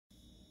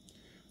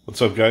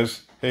What's up,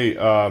 guys? Hey,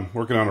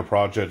 working on a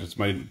project. It's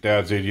my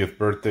dad's 80th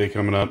birthday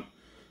coming up.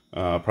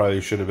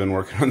 Probably should have been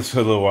working on this a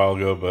little while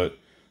ago, but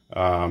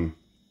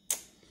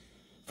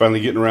finally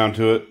getting around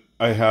to it.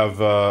 I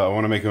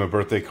want to make him a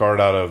birthday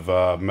card out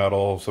of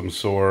metal of some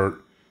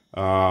sort,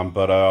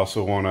 but I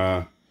also want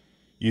to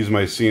use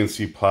my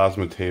CNC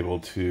Plasma table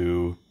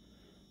to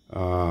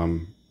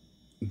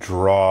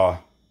draw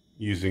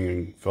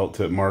using felt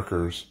tip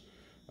markers,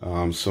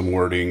 some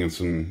wording and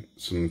some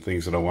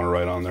things that I want to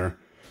write on there.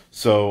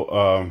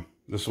 So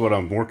this is what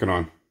I'm working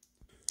on.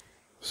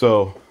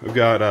 So I've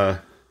got a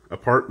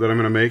part that I'm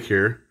going to make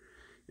here,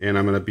 and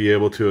I'm going to be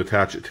able to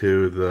attach it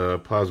to the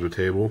plasma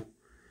table.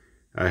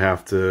 I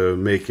have to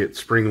make it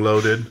spring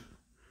loaded,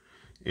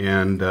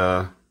 and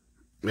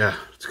yeah,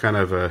 it's kind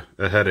of a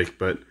headache,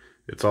 but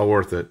it's all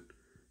worth it.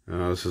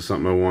 This is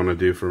something I want to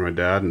do for my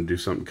dad and do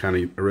something kind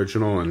of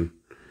original and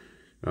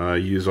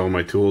use all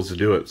my tools to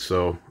do it.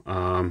 So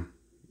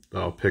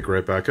I'll pick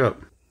right back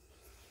up.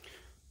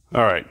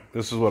 All right,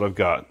 this is what I've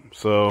got.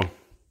 So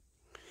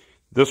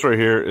this right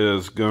here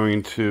is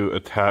going to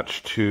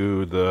attach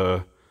to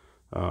the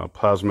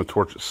plasma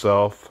torch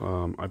itself.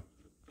 I've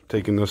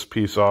taken this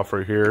piece off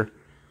right here,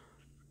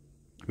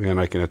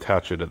 and I can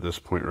attach it at this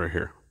point right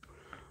here.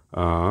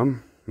 Let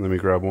me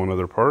grab one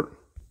other part.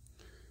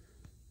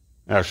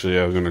 Actually,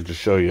 I was going to just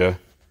show you.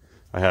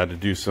 I had to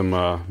do some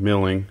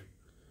milling,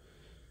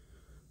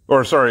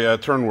 or sorry,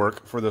 turn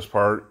work for this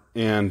part.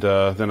 And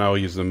then I'll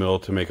use the mill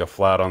to make a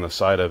flat on the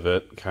side of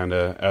it, kind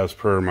of as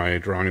per my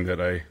drawing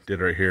that I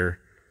did right here.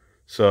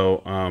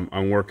 So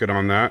I'm working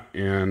on that,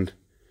 and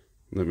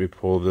let me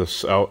pull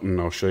this out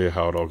and I'll show you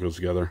how it all goes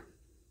together.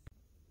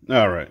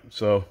 All right,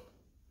 so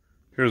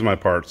here's my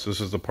parts. This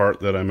is the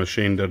part that I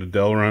machined at a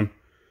Delrin.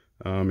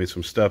 Made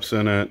some steps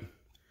in it,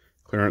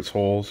 clearance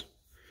holes.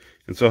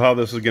 And so how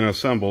this is going to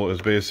assemble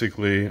is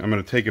basically I'm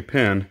going to take a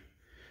pin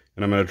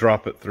and I'm going to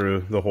drop it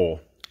through the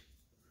hole.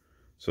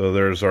 So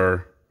there's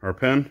our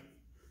pin,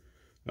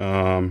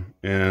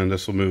 and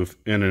this will move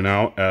in and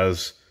out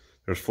as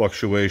there's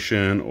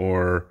fluctuation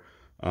or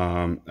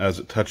as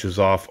it touches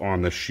off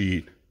on the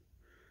sheet,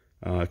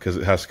 because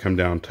it has to come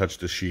down, touch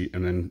the sheet,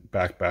 and then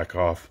back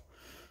off.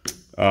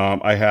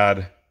 I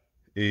had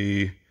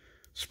a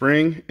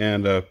spring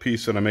and a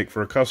piece that I make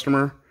for a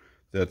customer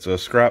that's a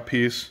scrap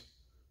piece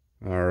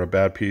or a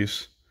bad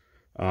piece,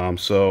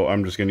 so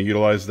I'm just going to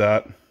utilize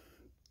that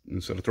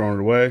instead of throwing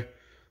it away.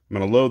 I'm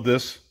going to load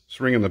this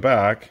spring in the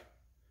back,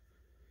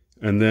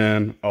 and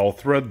then I'll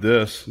thread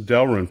this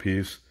Delrin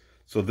piece,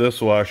 so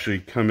this will actually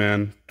come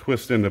in,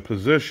 twist into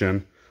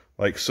position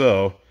like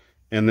so,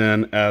 and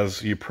then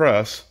as you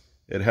press,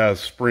 it has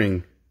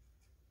spring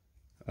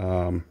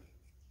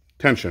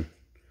tension,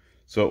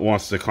 so it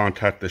wants to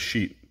contact the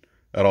sheet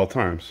at all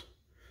times.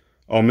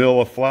 I'll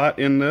mill a flat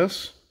in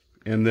this,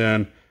 and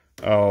then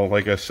I'll,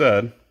 like I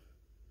said,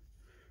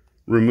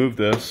 remove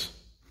this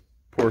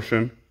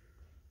portion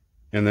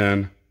and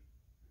then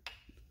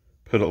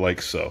put it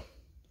like so.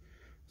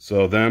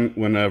 So then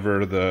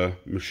whenever the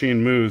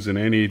machine moves in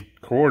any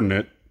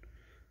coordinate,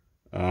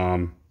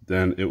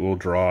 then it will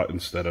draw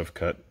instead of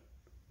cut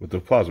with the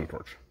plasma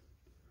torch.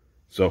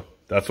 So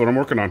that's what I'm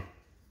working on.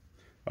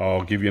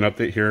 I'll give you an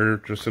update here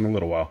just in a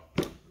little while.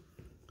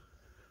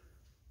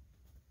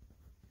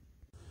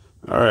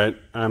 All right,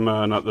 I'm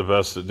not the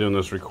best at doing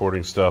this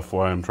recording stuff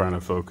while I'm trying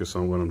to focus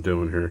on what I'm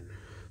doing here.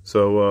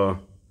 So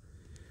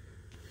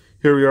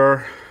here we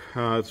are.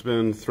 It's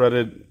been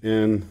threaded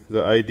in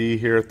the ID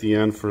here at the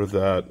end for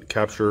that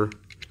capture,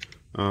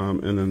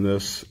 and then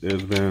this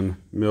has been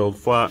milled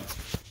flat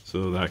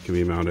so that can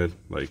be mounted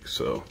like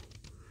so.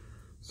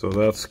 So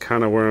that's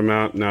kind of where I'm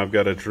at. Now I've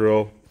got to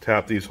drill,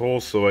 tap these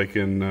holes so I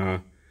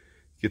can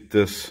get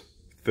this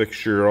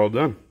fixture all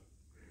done.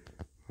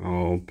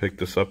 I'll pick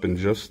this up in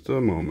just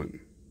a moment.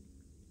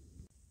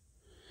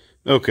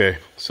 Okay,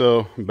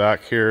 so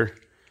back here,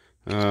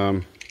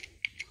 this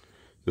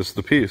is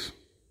the piece.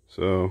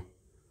 So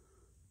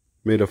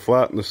made a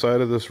flat in the side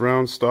of this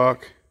round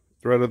stock,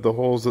 threaded the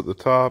holes at the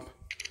top,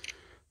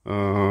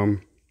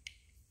 cleaned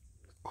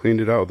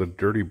it out with a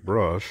dirty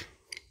brush.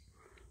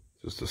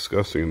 Just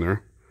disgusting in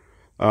there.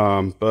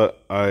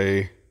 But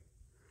I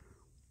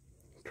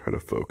try to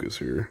focus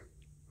here.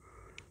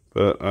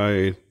 But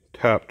I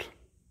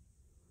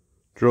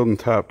drilled and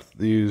tapped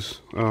these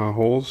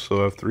holes,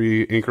 so I have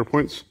 3 anchor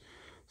points.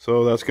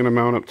 So that's going to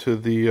mount up to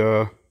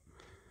the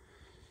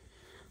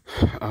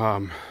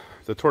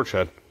torch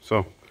head.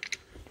 So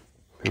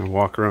gonna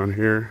walk around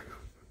here,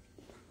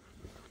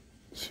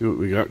 see what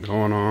we got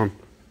going on.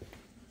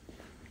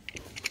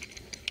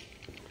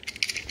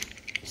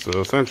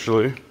 So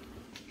essentially,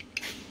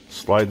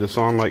 slide this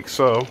on like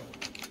so,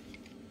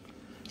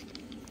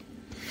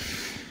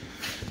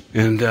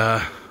 and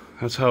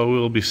that's how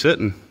we'll be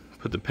sitting.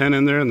 Put the pen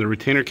in there and the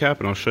retainer cap,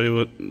 and I'll show you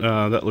what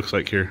that looks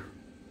like here.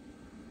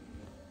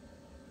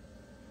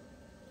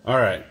 All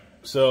right,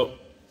 so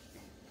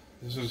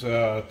this is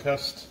a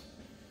test.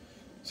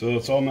 So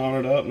it's all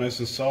mounted up nice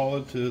and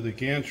solid to the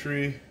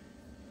gantry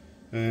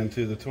and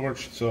to the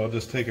torch. So I'll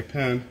just take a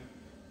pen,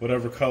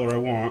 whatever color I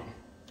want.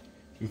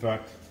 In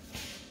fact,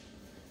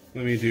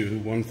 let me do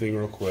one thing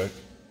real quick.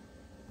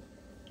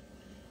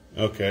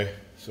 Okay,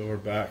 so we're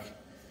back.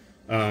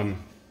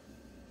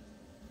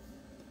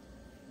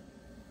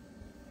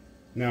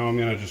 Now I'm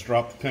gonna just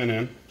drop the pen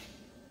in,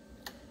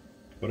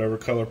 whatever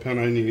color pen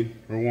I need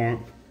or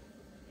want.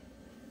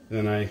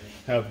 Then I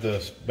have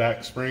this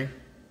back spring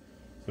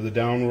for the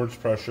downwards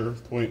pressure,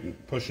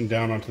 pushing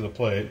down onto the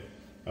plate.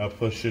 I'll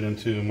push it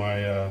into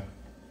my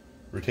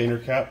retainer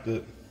cap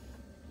that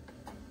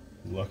I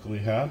luckily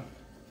had,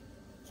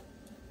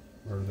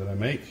 or that I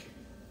make,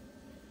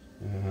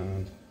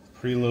 and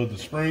preload the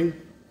spring.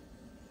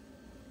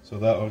 So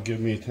that will give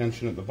me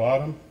tension at the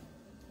bottom.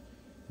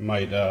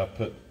 Might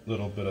put a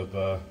little bit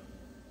of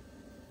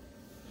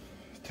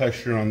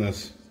texture on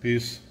this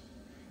piece,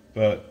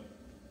 but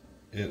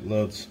it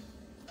loads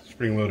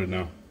spring loaded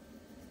now.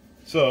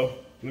 So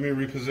let me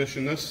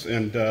reposition this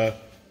and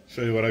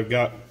show you what I've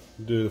got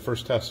to do the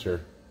first test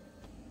here.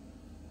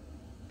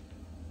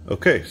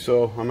 Okay,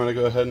 so I'm going to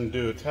go ahead and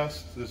do a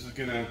test. This is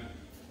going to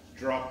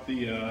drop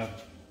the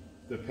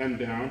pen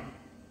down,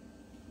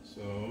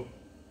 so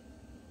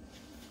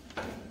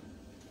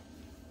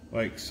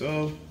like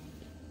so.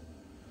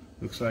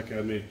 Looks like I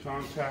made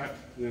contact.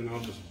 Then I'll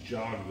just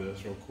jog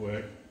this real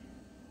quick,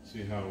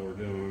 see how we're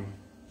doing.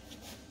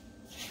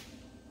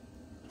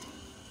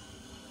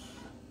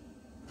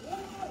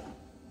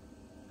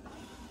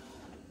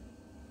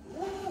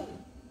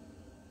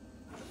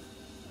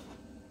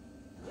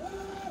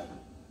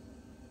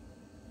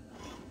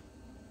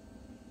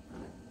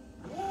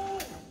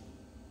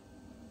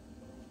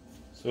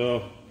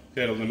 So,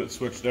 got a limit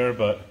switch there,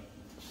 but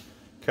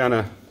kind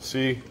of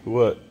see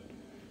what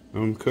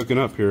I'm cooking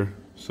up here.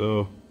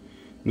 So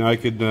now I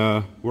could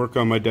work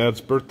on my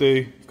dad's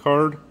birthday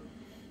card.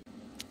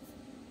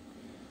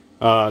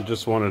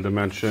 Just wanted to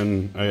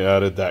mention I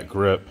added that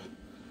grip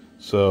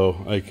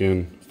so I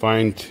can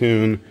fine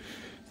tune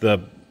the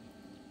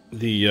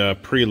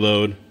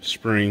preload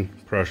spring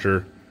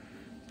pressure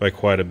by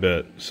quite a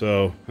bit.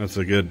 So that's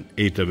a good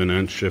 1/8 of an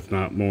inch, if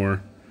not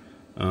more.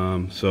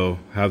 So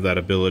have that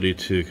ability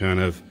to kind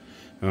of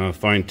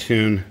fine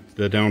tune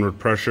the downward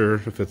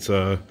pressure if it's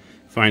a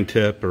fine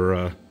tip or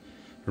a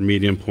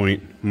medium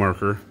point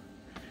marker,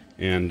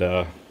 and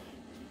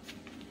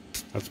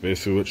that's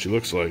basically what she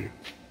looks like.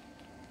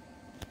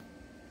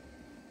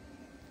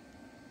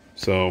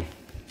 So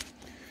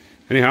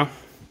anyhow,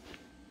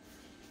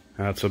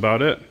 that's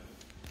about it.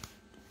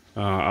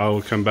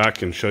 I'll come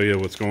back and show you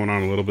what's going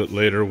on a little bit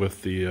later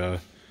with the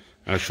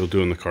actual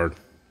doing the card.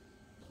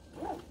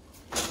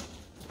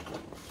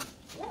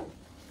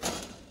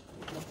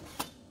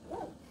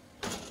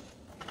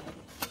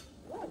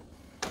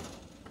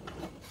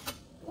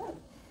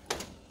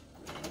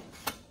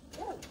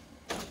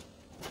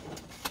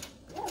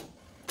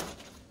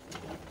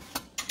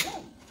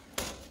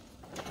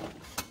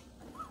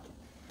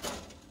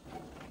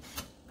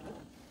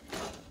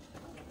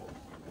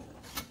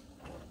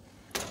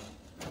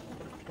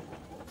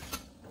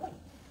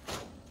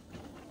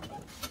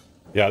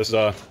 Yeah, this is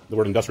the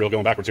word industrial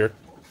going backwards here.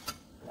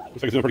 Looks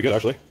like it's doing pretty good,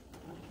 actually.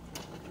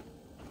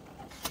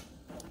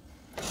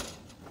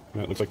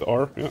 Yeah, it looks like the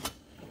R, yeah.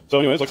 So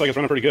anyways, looks like it's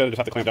running pretty good. I just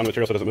have to clamp down the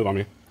material so it doesn't move on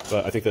me.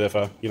 But I think that if,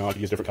 you know, I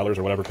could use different colors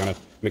or whatever to kind of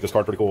make this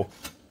card pretty cool.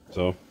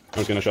 So I'm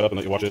just going to shut up and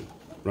let you watch it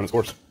run its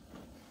course.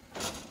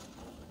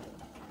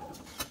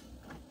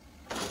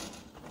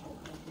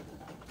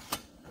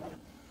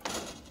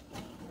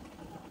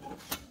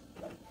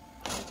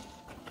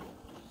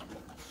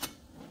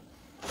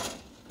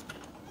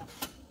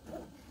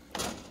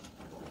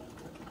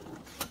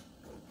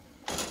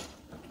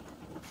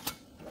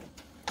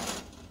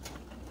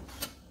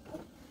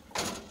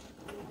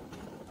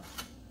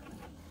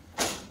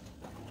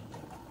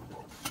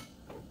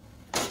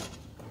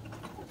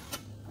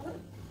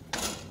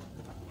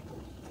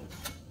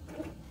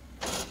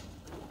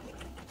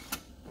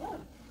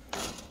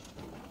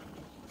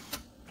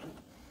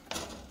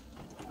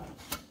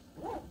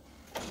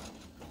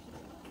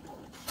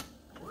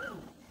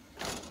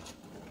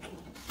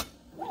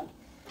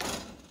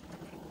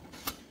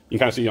 You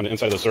can kind of see on the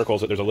inside of the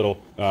circles that there's a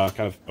little kind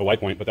of a white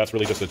point, but that's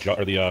really just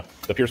the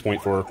pierce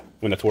point for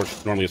when the torch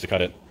normally is to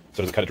cut it.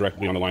 So it doesn't cut it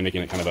directly on the line,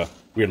 making it kind of a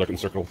weird looking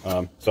circle.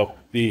 So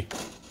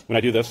when I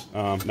do this,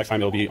 next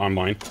time it'll be on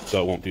line,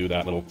 so it won't do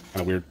that little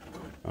kind of weird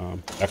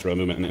extra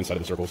movement in the inside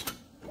of the circles.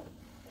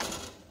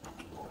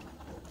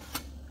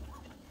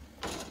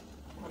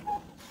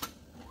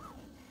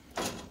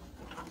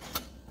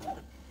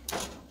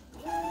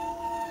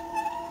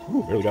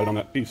 Ooh, barely got it on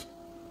that piece.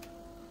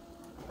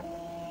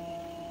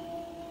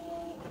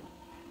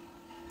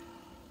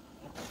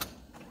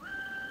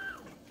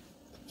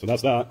 So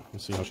that's that.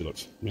 Let's see how she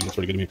looks. Man, looks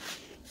pretty good to me.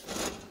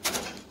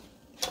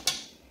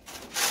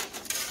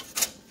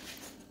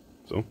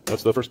 So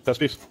that's the first test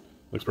piece.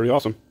 Looks pretty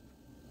awesome.